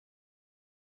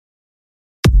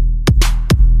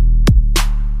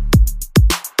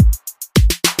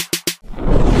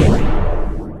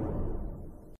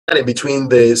in between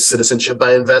the citizenship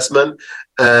by investment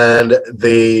and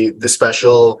the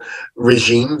special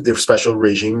regime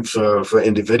for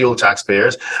individual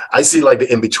taxpayers. I see like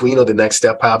the in between or the next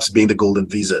step perhaps being the golden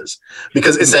visas,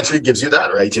 because essentially it gives you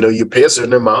that, right? You know, you pay a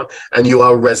certain amount and you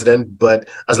are a resident, but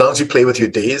as long as you play with your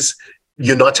days,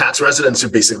 you're not tax residents. So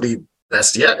basically,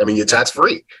 that's yet. I mean, you're tax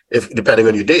free if depending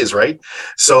on your days, right?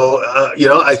 So,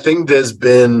 I think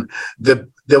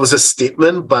there was a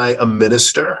statement by a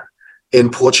minister in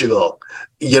Portugal.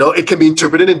 You know, it can be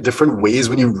interpreted in different ways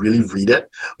when you really read it,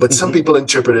 but some people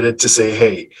interpreted it to say,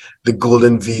 hey, the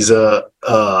golden visa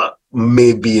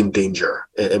may be in danger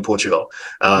in Portugal.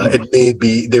 It may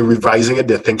be, they're revising it,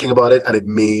 they're thinking about it, and it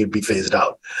may be phased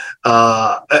out.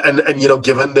 And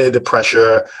given the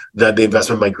pressure that the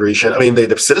investment migration, I mean, the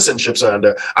citizenships are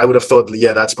under, I would have thought,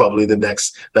 yeah, that's probably the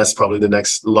next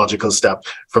logical step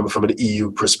from an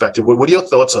EU perspective. What are your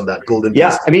thoughts on that, golden visa?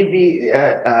 Yeah, I mean,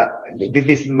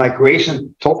 this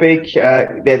migration topic,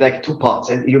 there are like two parts.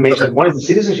 And you mentioned one is the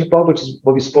citizenship part, which is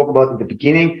what we spoke about in the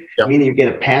beginning, meaning you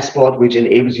get a passport which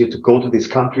enables you to go to this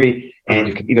country and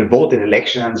you can even vote in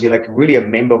elections. You're like really a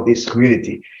member of this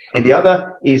community. And the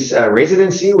other is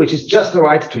residency, which is just the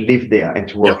right to live there and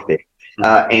to work there.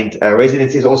 And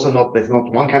residency is also there's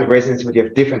not one kind of residency, but you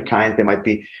have different kinds. There might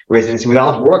be residency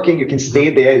without working. You can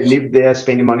stay there, live there,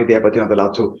 spend your money there, but you're not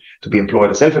allowed to be employed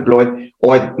or self-employed.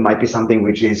 Or it might be something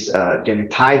which is generally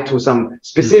tied to some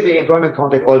specific employment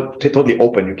contract or totally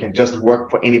open. You can just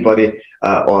work for anybody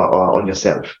or on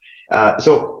yourself.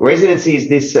 So residency is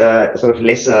this sort of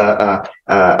lesser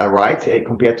right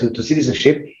compared to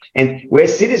citizenship. And where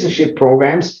citizenship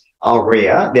programs are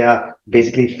rare, there are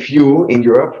basically few in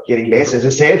Europe, getting less, as I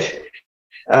said,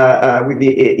 with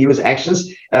the EU's actions.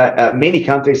 Many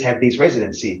countries have these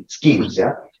residency schemes,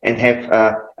 and have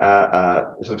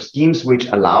sort of schemes which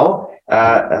allow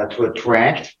to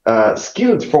attract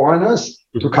skilled foreigners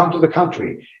to come to the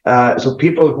country. So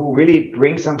people who really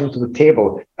bring something to the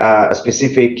table, a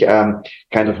specific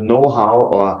kind of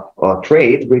know-how or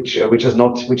trade, which is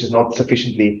not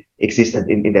sufficiently existent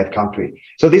in that country.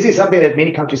 So this is something that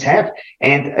many countries have,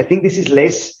 and I think this is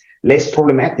less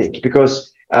problematic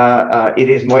because it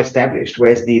is more established.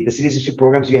 Whereas the citizenship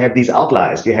programs, you have these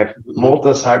outliers. You have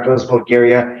Malta, Cyprus,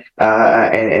 Bulgaria,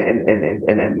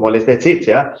 and more or less that's it.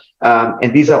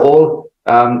 And these are all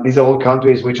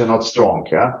countries which are not strong.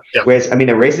 Whereas, I mean,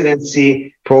 a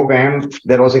residency program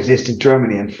that also exists in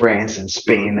Germany and France and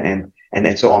Spain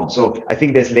and so on. So I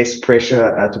think there's less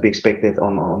pressure to be expected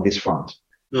on this front.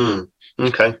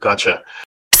 Okay, gotcha.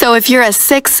 So if you're a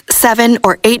 6, 7,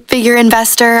 or 8-figure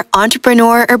investor,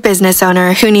 entrepreneur, or business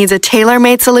owner who needs a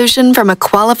tailor-made solution from a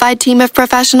qualified team of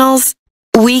professionals,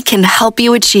 we can help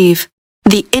you achieve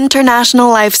the international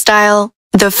lifestyle,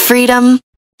 the freedom,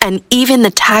 and even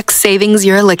the tax savings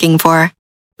you're looking for.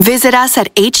 Visit us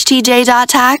at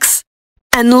htj.tax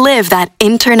and live that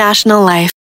international life.